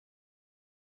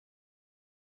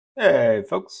Hey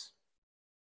folks,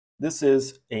 this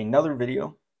is another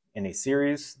video in a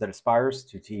series that aspires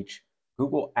to teach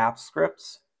Google Apps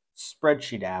Scripts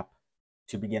spreadsheet app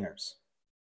to beginners.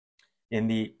 In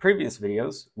the previous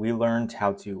videos, we learned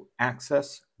how to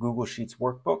access Google Sheets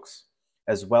workbooks,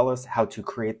 as well as how to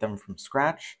create them from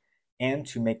scratch and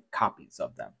to make copies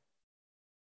of them.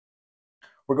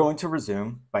 We're going to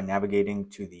resume by navigating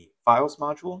to the Files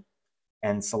module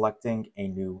and selecting a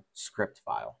new script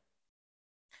file.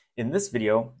 In this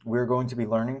video, we're going to be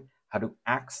learning how to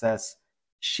access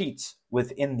sheets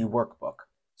within the workbook.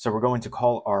 So we're going to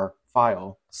call our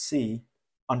file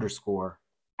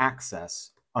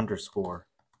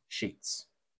c_access_sheets.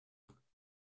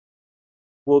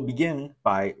 We'll begin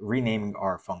by renaming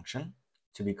our function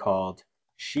to be called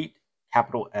sheet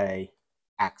A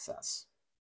access.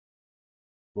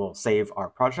 We'll save our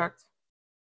project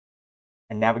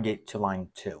and navigate to line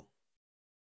 2.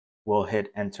 We'll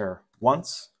hit enter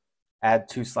once, add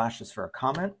 2 slashes for a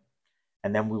comment,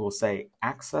 and then we will say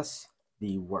access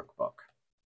the workbook.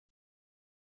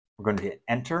 We're going to hit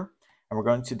enter, and we're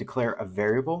going to declare a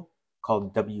variable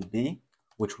called WB,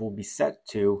 which will be set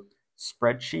to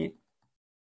spreadsheet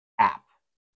app.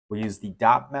 We'll use the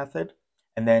dot method,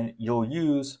 and then you'll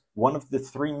use one of the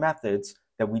 3 methods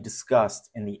that we discussed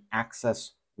in the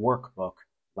access workbook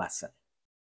lesson.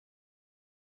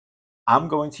 I'm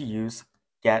going to use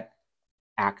get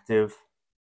active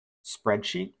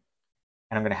spreadsheet,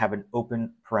 and I'm going to have an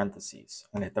open parentheses.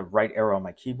 I'm going to hit the right arrow on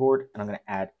my keyboard, and I'm going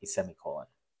to add a semicolon.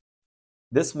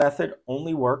 This method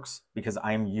only works because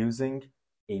I'm using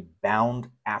a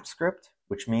bound app script,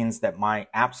 which means that my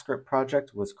app script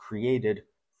project was created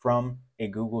from a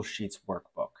Google Sheets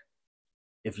workbook.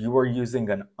 If you are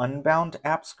using an unbound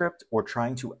app script or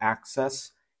trying to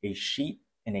access a sheet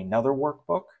in another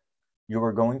workbook, you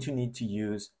are going to need to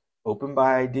use Open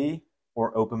by ID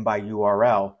or Open by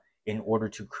URL in order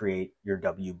to create your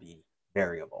WB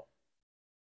variable.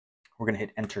 We're going to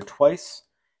hit enter twice,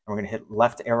 and we're going to hit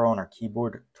left arrow on our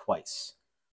keyboard twice.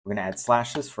 We're going to add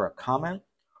slashes for a comment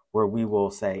where we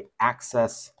will say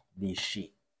access the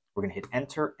sheet. We're going to hit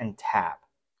enter and tab.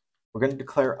 We're going to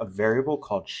declare a variable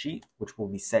called sheet, which will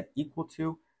be set equal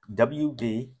to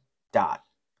WB dot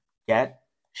get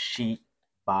sheet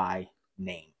by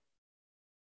name.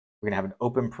 We're going to have an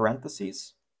open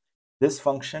parentheses. This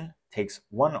function takes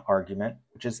one argument,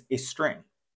 which is a string.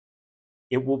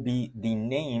 It will be the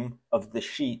name of the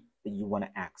sheet that you want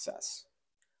to access.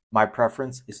 My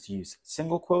preference is to use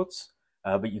single quotes,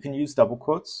 but you can use double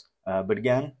quotes. But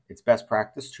again, it's best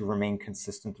practice to remain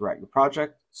consistent throughout your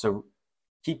project, so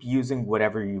keep using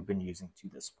whatever you've been using to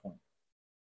this point.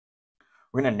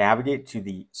 We're going to navigate to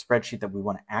the spreadsheet that we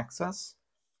want to access,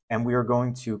 and we are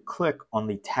going to click on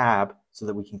the tab so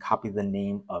that we can copy the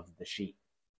name of the sheet.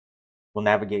 We'll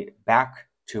navigate back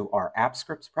to our app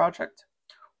scripts project,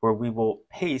 where we will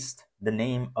paste the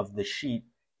name of the sheet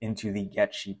into the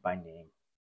get sheet by name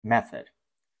method.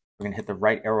 We're going to hit the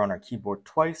right arrow on our keyboard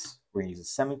twice. We're going to use a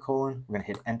semicolon. We're going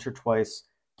to hit enter twice,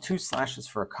 2 slashes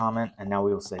for a comment, and now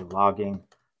we will say logging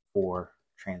for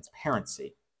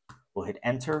transparency. We'll hit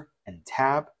enter and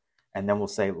tab, and then we'll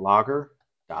say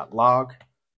logger.log,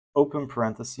 open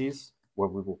parentheses, where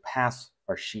we will pass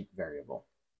our sheet variable.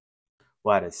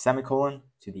 We'll add a semicolon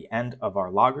to the end of our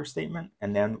logger statement,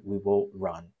 and then we will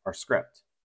run our script.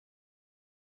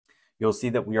 You'll see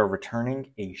that we are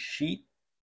returning a sheet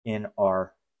in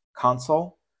our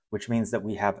console, which means that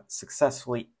we have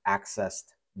successfully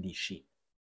accessed the sheet.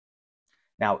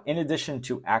 Now, in addition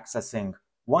to accessing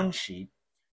one sheet,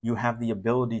 you have the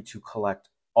ability to collect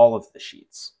all of the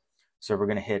sheets. So we're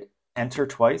going to hit enter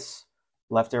twice,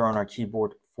 left arrow on our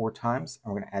keyboard 4 times,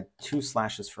 and we're going to add 2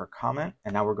 slashes for a comment,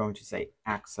 and now we're going to say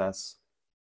access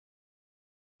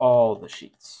all the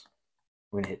sheets.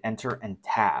 We're going to hit enter and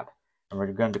tab, and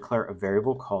we're going to declare a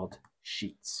variable called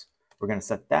sheets. We're going to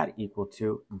set that equal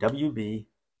to WB.getS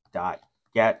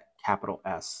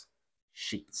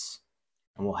sheets,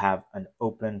 and we'll have an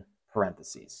open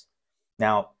parentheses.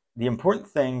 Now, the important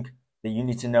thing that you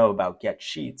need to know about get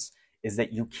sheets is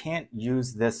that you can't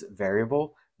use this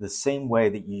variable the same way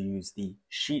that you use the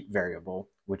sheet variable,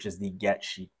 which is the get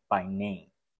sheet by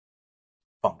name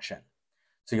function.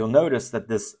 So you'll notice that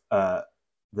this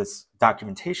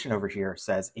documentation over here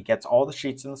says it gets all the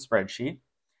sheets in the spreadsheet,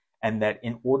 and that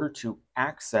in order to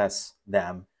access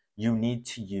them, you need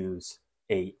to use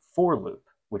a for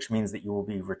loop, which means that you will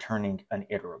be returning an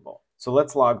iterable. So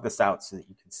let's log this out so that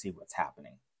you can see what's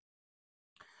happening.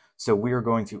 So we are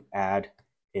going to add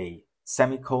a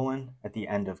semicolon at the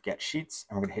end of get sheets,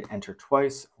 and we're going to hit enter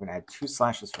twice. We're going to add 2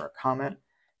 slashes for a comment, and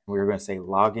we're going to say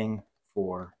logging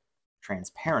for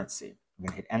transparency. We're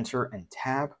going to hit enter and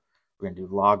tab. We're going to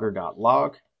do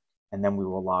logger.log, and then we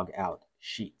will log out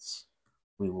sheets.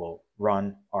 We will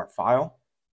run our file.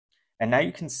 And now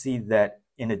you can see that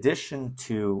in addition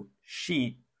to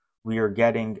sheet, we are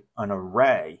getting an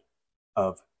array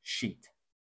of sheet.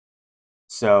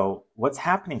 So what's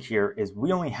happening here is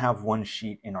we only have one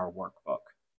sheet in our workbook.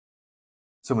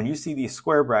 So when you see these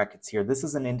square brackets here, this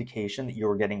is an indication that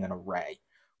you're getting an array,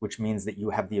 which means that you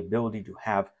have the ability to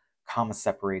have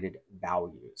comma-separated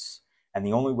values. And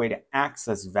the only way to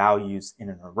access values in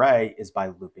an array is by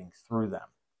looping through them.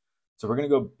 So we're going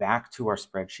to go back to our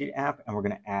spreadsheet app, and we're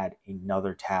going to add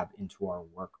another tab into our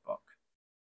workbook.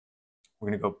 We're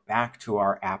going to go back to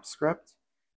our app script,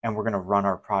 and we're going to run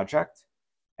our project.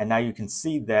 And now you can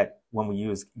see that when we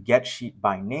use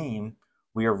getSheetByName,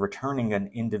 we are returning an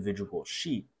individual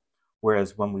sheet,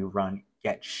 whereas when we run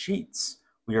getSheets,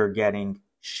 we are getting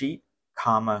sheet,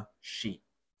 comma, sheet.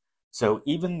 So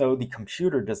even though the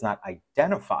computer does not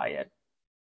identify it,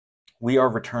 we are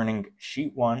returning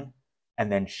sheet 1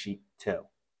 and then sheet 2.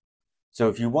 So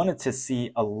if you wanted to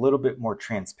see a little bit more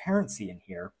transparency in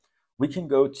here, we can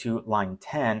go to line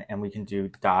 10 and we can do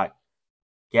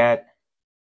 .getName,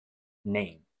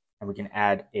 and we can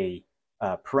add a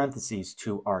parentheses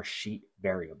to our sheet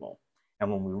variable.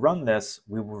 And when we run this,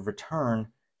 we will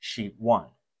return sheet 1.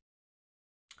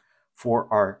 For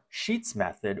our sheets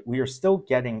method, we are still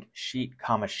getting sheet,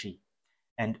 comma, sheet.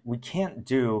 And we can't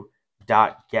do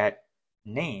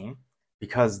 .getName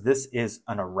because this is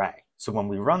an array. So when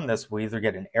we run this, we'll either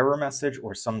get an error message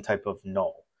or some type of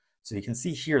null. So you can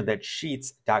see here that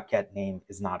sheets.getName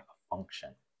is not a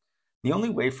function. The only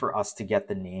way for us to get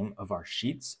the name of our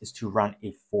sheets is to run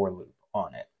a for loop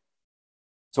on it.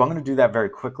 So I'm going to do that very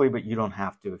quickly, but you don't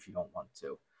have to if you don't want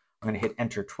to. I'm going to hit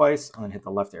enter twice. I'm going to hit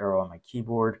the left arrow on my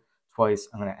keyboard twice.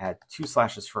 I'm going to add 2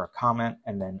 slashes for a comment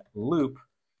and then loop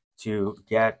to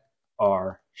get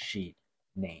our sheet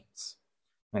names.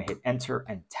 I'm going to hit enter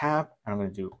and tab, and I'm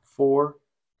going to do for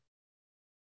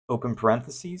open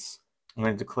parentheses. I'm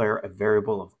going to declare a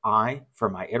variable of I for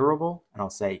my iterable, and I'll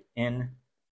say in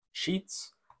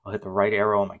sheets. I'll hit the right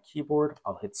arrow on my keyboard.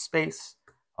 I'll hit space.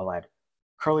 I'll add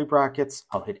curly brackets.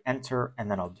 I'll hit enter,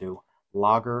 and then I'll do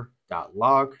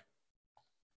logger.log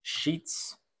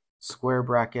sheets square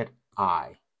bracket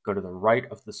I. Go to the right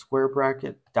of the square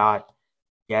bracket dot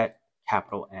get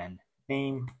capital N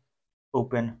name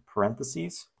open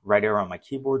parentheses, right arrow on my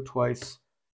keyboard twice,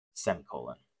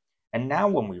 semicolon. And now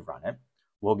when we run it,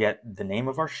 we'll get the name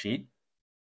of our sheet,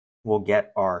 we'll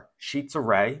get our sheets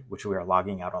array, which we are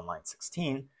logging out on line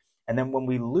 16, and then when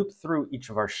we loop through each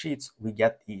of our sheets, we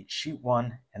get the sheet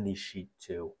 1 and the sheet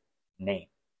 2 name.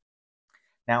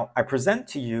 Now, I present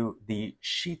to you the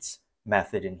sheets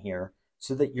method in here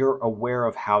so that you're aware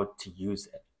of how to use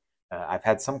it. I've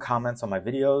had some comments on my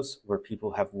videos where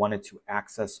people have wanted to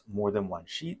access more than one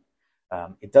sheet.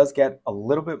 It does get a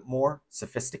little bit more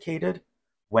sophisticated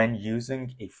when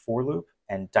using a for loop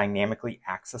and dynamically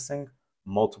accessing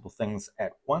multiple things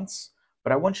at once.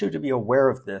 But I want you to be aware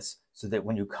of this so that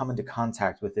when you come into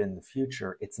contact with it in the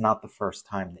future, it's not the first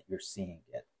time that you're seeing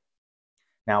it.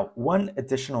 Now, one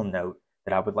additional note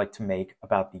that I would like to make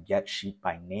about the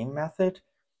getSheetByName method,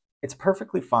 it's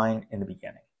perfectly fine in the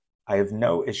beginning. I have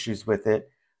no issues with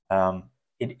it.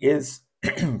 It is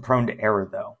prone to error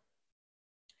though.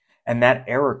 And that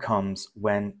error comes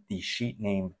when the sheet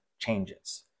name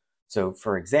changes. So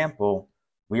for example,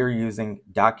 we are using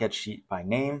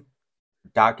 .getSheetByName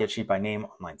on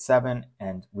line 7,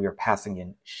 and we are passing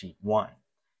in sheet 1.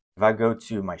 If I go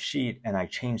to my sheet and I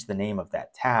change the name of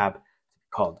that tab to be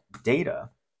called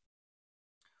data,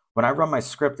 when I run my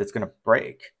script, it's going to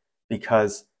break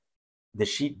because the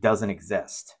sheet doesn't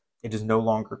exist. It is no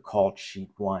longer called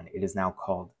sheet 1. It is now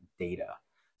called data.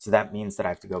 So that means that I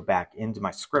have to go back into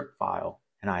my script file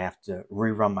and I have to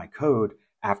rerun my code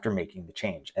after making the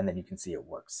change. And then you can see it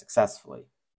works successfully.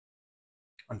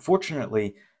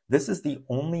 Unfortunately, this is the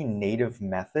only native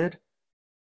method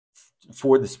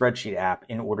for the spreadsheet app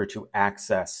in order to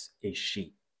access a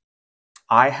sheet.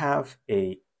 I have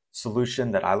a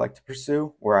solution that I like to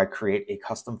pursue where I create a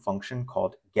custom function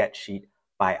called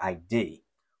getSheetById,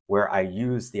 where I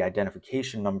use the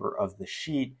identification number of the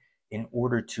sheet in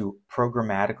order to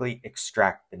programmatically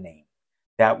extract the name.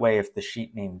 That way, if the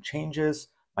sheet name changes,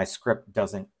 my script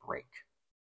doesn't break.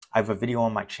 I have a video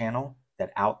on my channel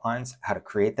that outlines how to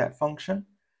create that function.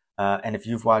 And if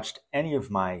you've watched any of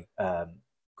my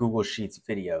Google Sheets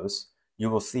videos, you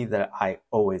will see that I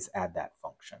always add that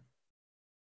function.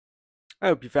 I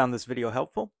hope you found this video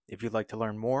helpful. If you'd like to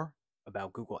learn more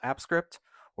about Google Apps Script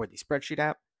or the spreadsheet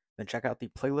app, then check out the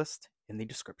playlist in the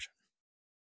description.